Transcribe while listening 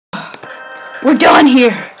We're done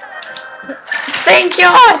here. Thank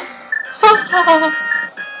God.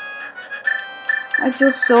 I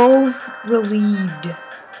feel so relieved.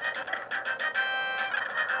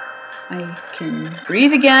 I can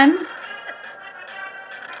breathe again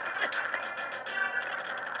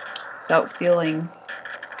without feeling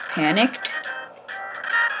panicked.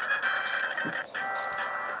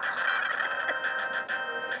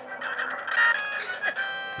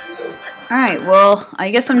 Alright, well, I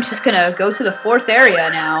guess I'm just gonna go to the 4th area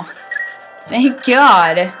now. Thank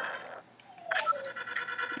God.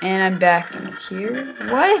 And I'm back here.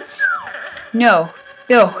 What? No.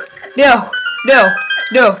 No. No. No.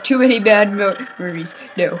 No. Too many bad memories.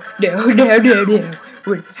 No. No. No. No. No.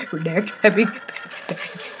 We're not coming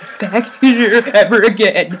back here ever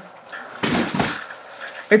again.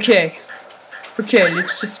 Okay. Okay,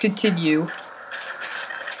 let's just continue.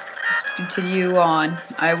 Continue on.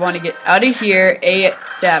 I want to get out of here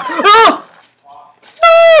ASAP. Oh!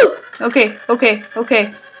 Oh! Okay, okay,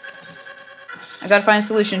 okay. I gotta find a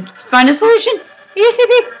solution. Find a solution!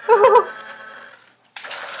 ASAP! Oh!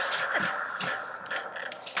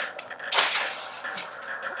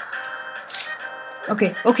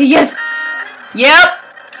 Okay, okay, yes! Yep!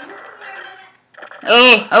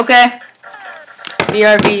 Oh, okay.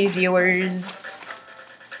 BRB viewers.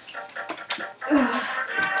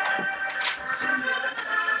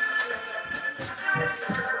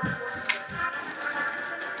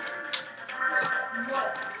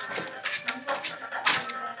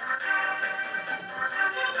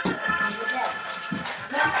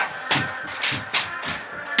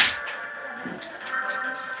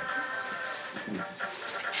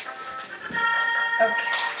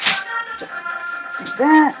 Okay, just do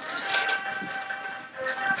that.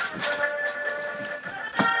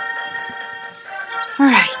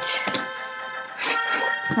 Alright.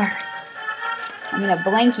 Alright. I'm in a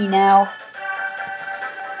blankie now.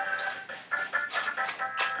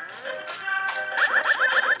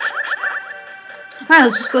 Alright,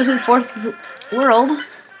 let's just go to the 4th world.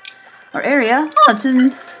 Or area. Oh, it's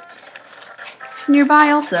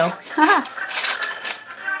nearby also. Haha.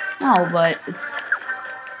 Oh, but it's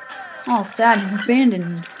all sad and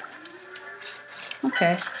abandoned.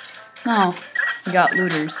 Okay. No. We got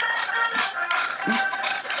looters.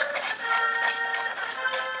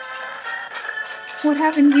 What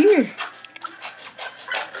happened here?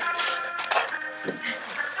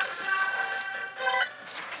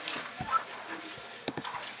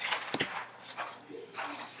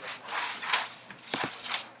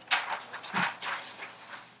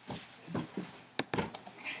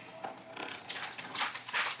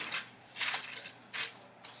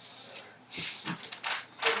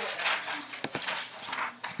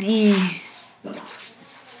 Me.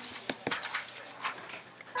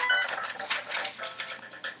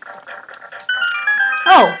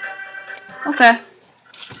 Oh, okay.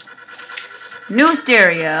 Newest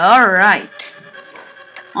area, alright.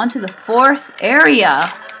 On to the 4th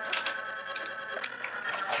area.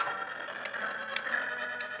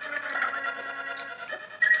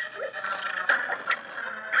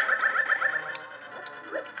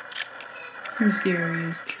 This area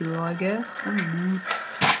is cool, I guess. I don't know.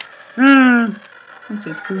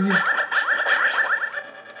 That's cool.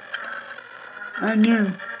 I know.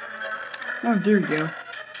 Oh, there we go.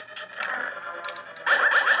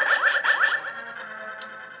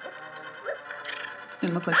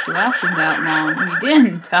 Didn't look like the last was that long. We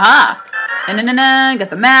didn't. Haha. Na-na-na-na. Got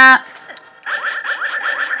the map.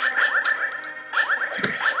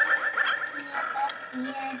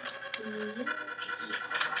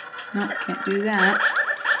 No, can't do that.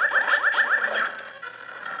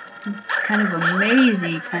 Kind of a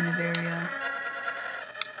mazy kind of area.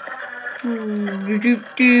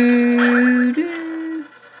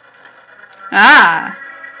 Ah!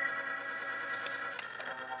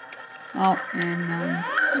 Oh, and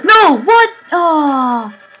no! What?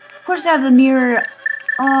 Oh! Of course I have the mirror.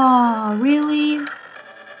 Oh, really?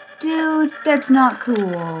 Dude, that's not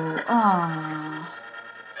cool. Oh.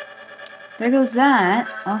 There goes that.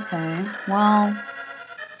 Okay, well,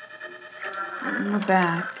 we're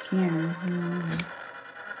back here.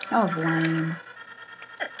 That was lame.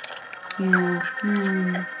 Yeah,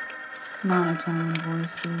 monotone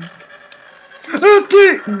voices.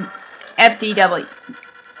 FDW.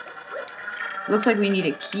 Looks like we need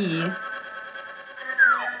a key.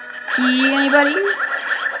 Key, anybody?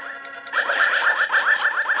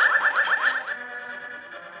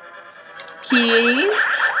 Keys?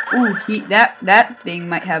 Ooh, that thing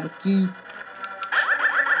might have a key.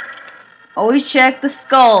 Always check the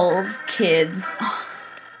skulls, kids.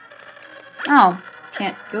 Oh,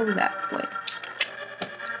 can't go that way.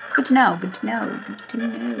 Good to know, good to know, good to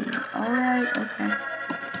know. Alright, okay.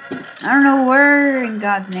 I don't know where in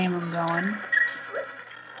God's name I'm going.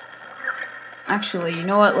 Actually, you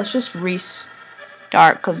know what? Let's just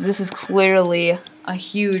restart, because this is clearly a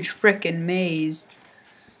huge frickin' maze.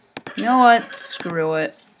 You know what? Screw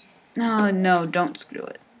it. No, don't screw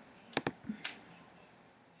it.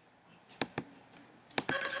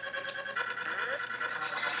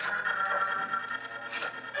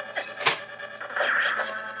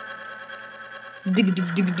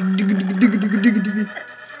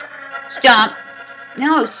 Stop.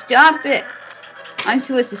 No, stop it. I'm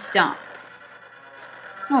supposed to stop.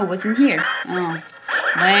 Oh, what's in here? Oh,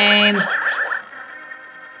 lame.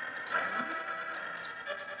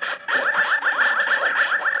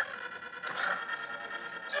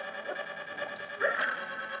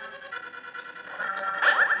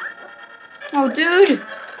 Oh, dude.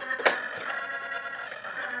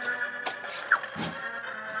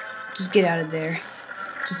 Just get out of there.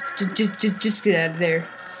 Just get out of there.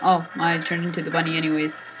 Oh, I turned into the bunny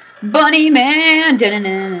anyways. Bunny man! Bunny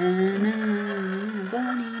man.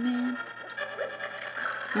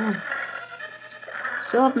 Oh.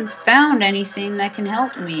 Still haven't found anything that can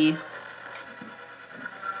help me.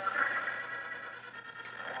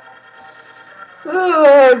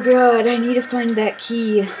 Oh god, I need to find that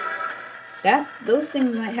key. Those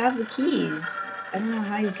things might have the keys. I don't know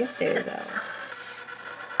how you get there though.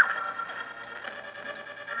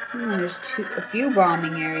 There's a few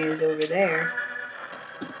bombing areas over there.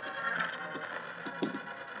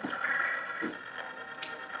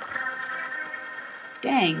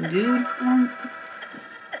 Dang, dude.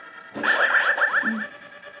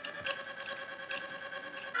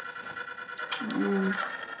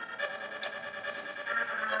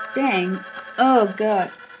 Dang. Oh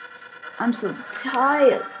god. I'm so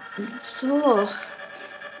tired.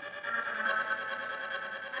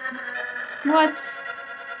 What?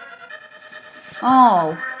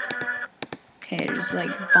 Oh. Okay, there's like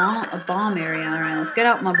a bomb area around. Let's get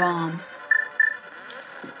out my bombs.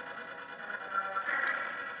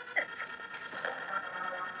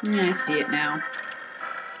 Yeah, I see it now.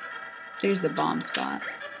 There's the bomb spot.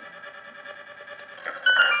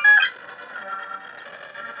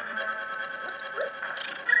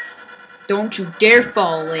 Don't you dare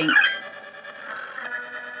fall, Link.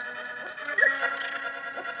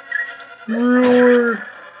 Roar.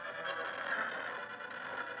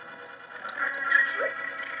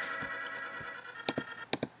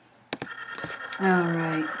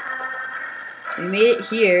 Alright. So we made it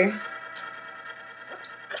here.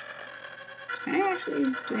 Can I actually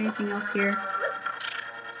do anything else here?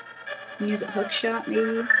 Can I use a hook shot,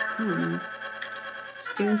 maybe? I don't know.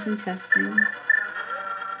 Just doing some testing.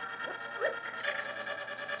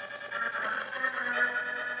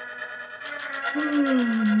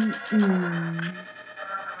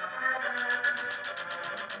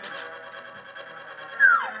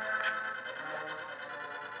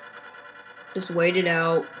 Just wait it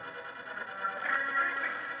out.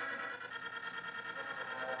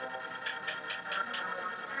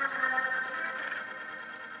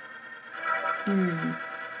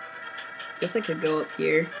 Guess I could go up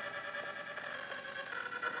here.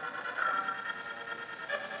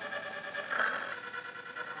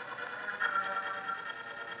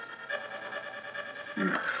 Oh,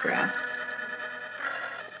 crap.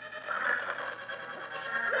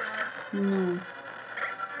 No.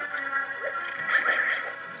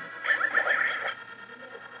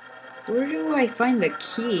 Where do I find the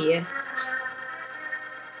key?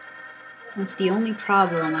 That's the only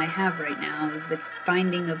problem I have right now, is the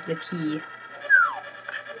finding of the key.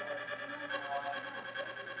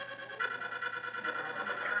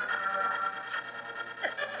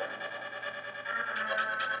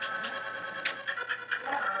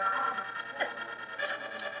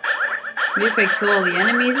 Maybe if I kill all the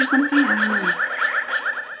enemies or something? I don't know.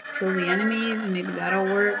 Kill the enemies, maybe that'll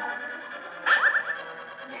work.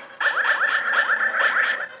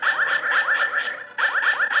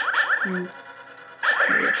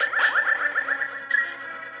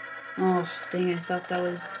 Oh, dang, I thought that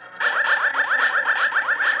was...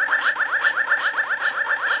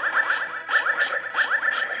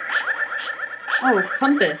 Oh,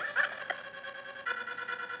 compass.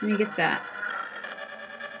 Let me get that.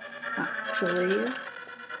 Actually...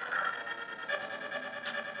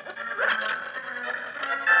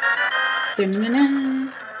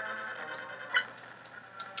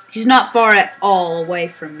 She's not far at all away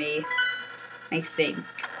from me, I think.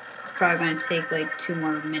 It's probably gonna take like 2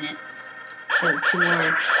 more minutes. Or 2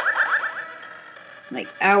 more, like,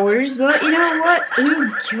 hours, but you know what?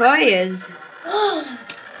 Who cares?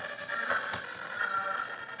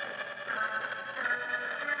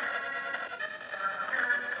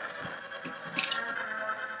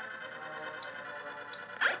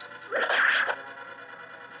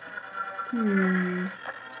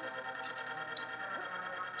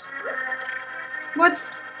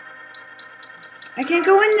 What? I can't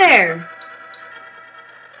go in there.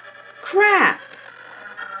 Crap.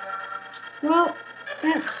 Well,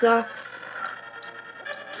 that sucks.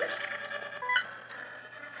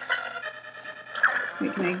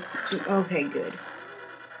 Wait, can I? Okay, good.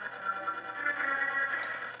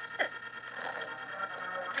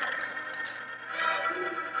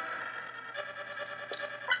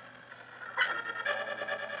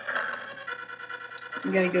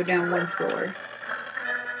 You gotta go down one floor.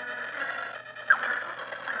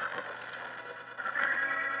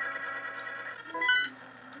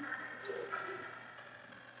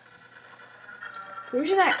 Where's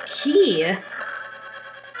that key? Is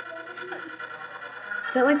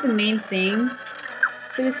that like the main thing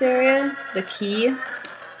for this area? The key?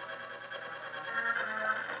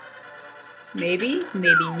 Maybe,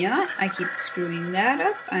 maybe not. I keep screwing that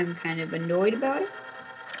up. I'm kind of annoyed about it.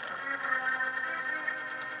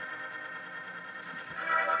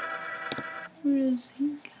 Where does he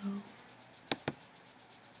go?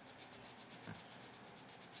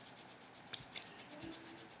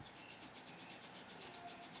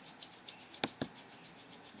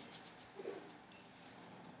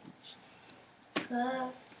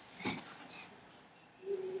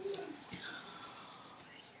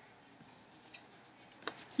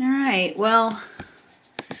 Alright, well,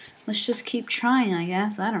 let's just keep trying, I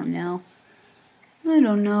guess. I don't know. I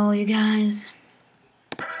don't know, you guys.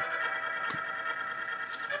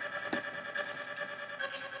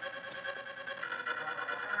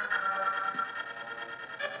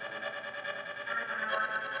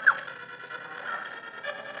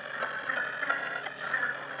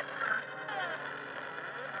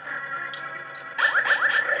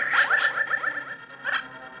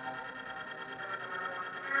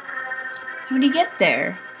 How'd he get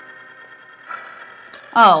there?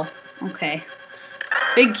 Oh, okay.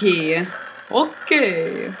 Big key.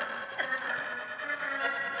 Okay.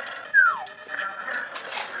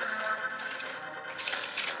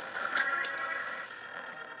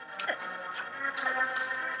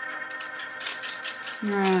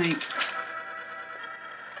 Right.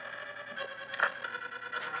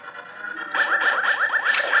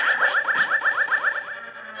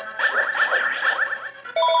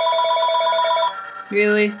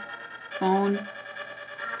 Really? Phone?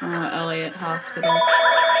 Oh, Elliott Hospital.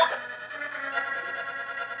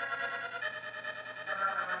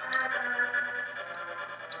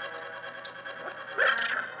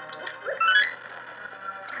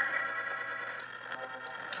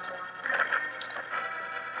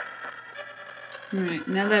 Alright,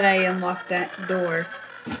 now that I unlocked that door.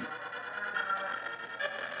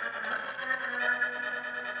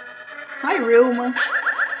 Hi, room.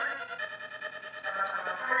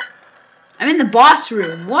 I'm in the boss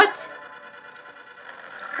room. What?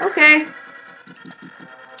 Okay.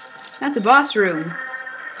 That's a boss room.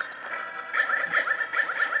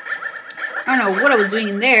 I don't know what I was doing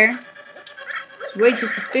in there. It's way too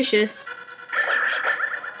suspicious.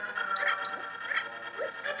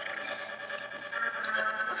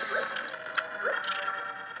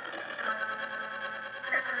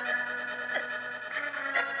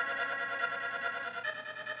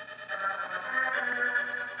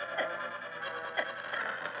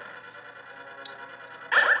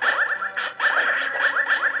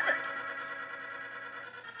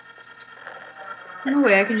 No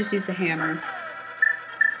way, I can just use the hammer.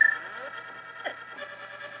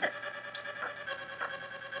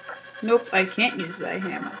 Nope, I can't use that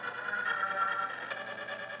hammer.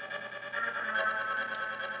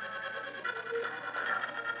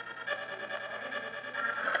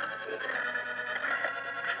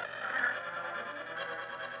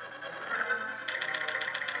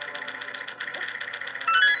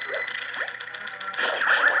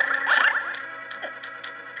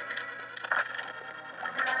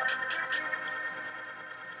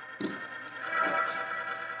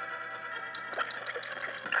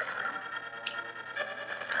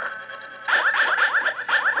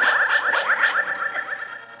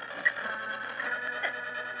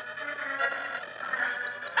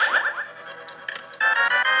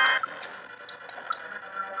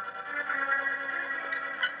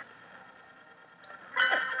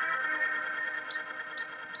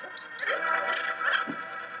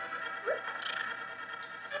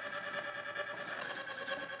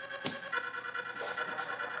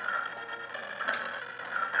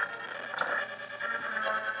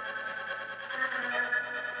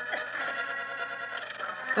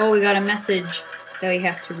 Oh, we got a message that we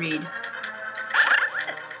have to read.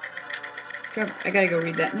 I gotta go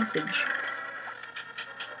read that message.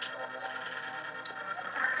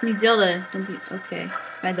 Hey, Zelda, don't be okay.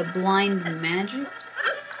 By the blind magic.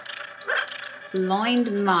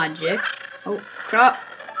 Blind magic. Oh, crap.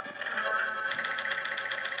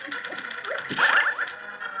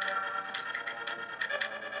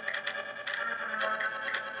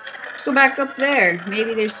 Let's go back up there.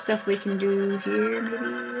 Maybe there's stuff we can do here, maybe?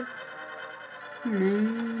 I don't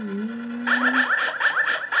know, maybe...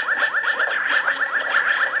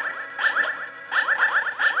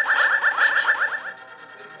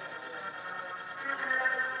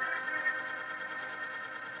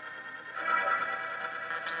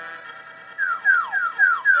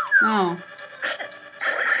 Oh.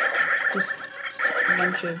 Just a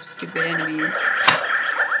bunch of stupid enemies.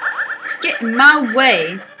 Get in my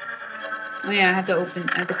way! Oh yeah, I have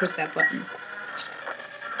to click that button.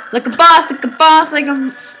 Like a boss, like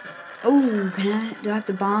a... Oh, do I have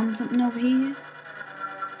to bomb something over here?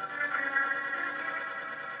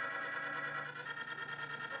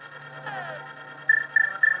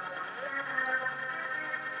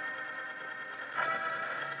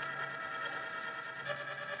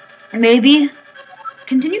 Maybe.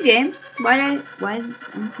 Continue game. Why?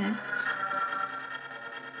 Okay.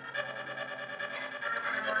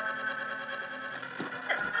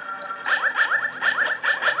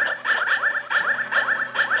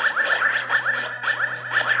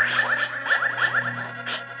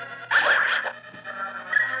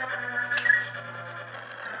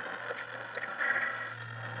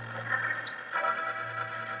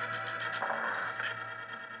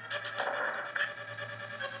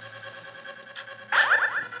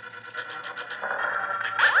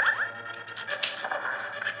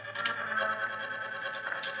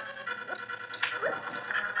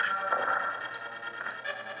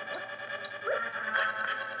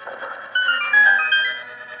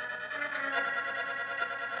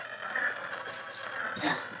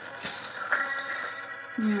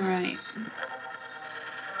 Alright.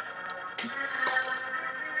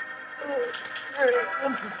 Alright,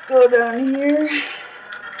 let's go down here.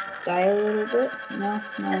 Die a little bit. No,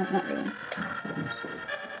 not really.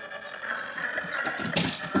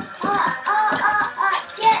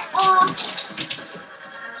 Get off!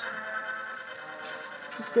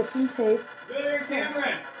 Just get some tape. Go there,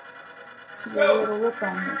 Cameron. Get a little lip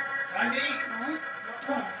on it. I need.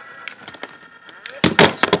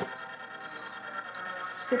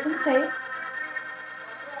 Get some tape.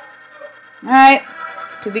 Alright.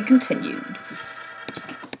 To be continued.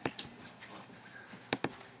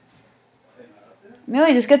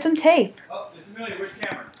 Amelia, just get some tape. Oh, it's Amelia. Where's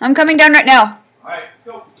Cameron? I'm coming down right now.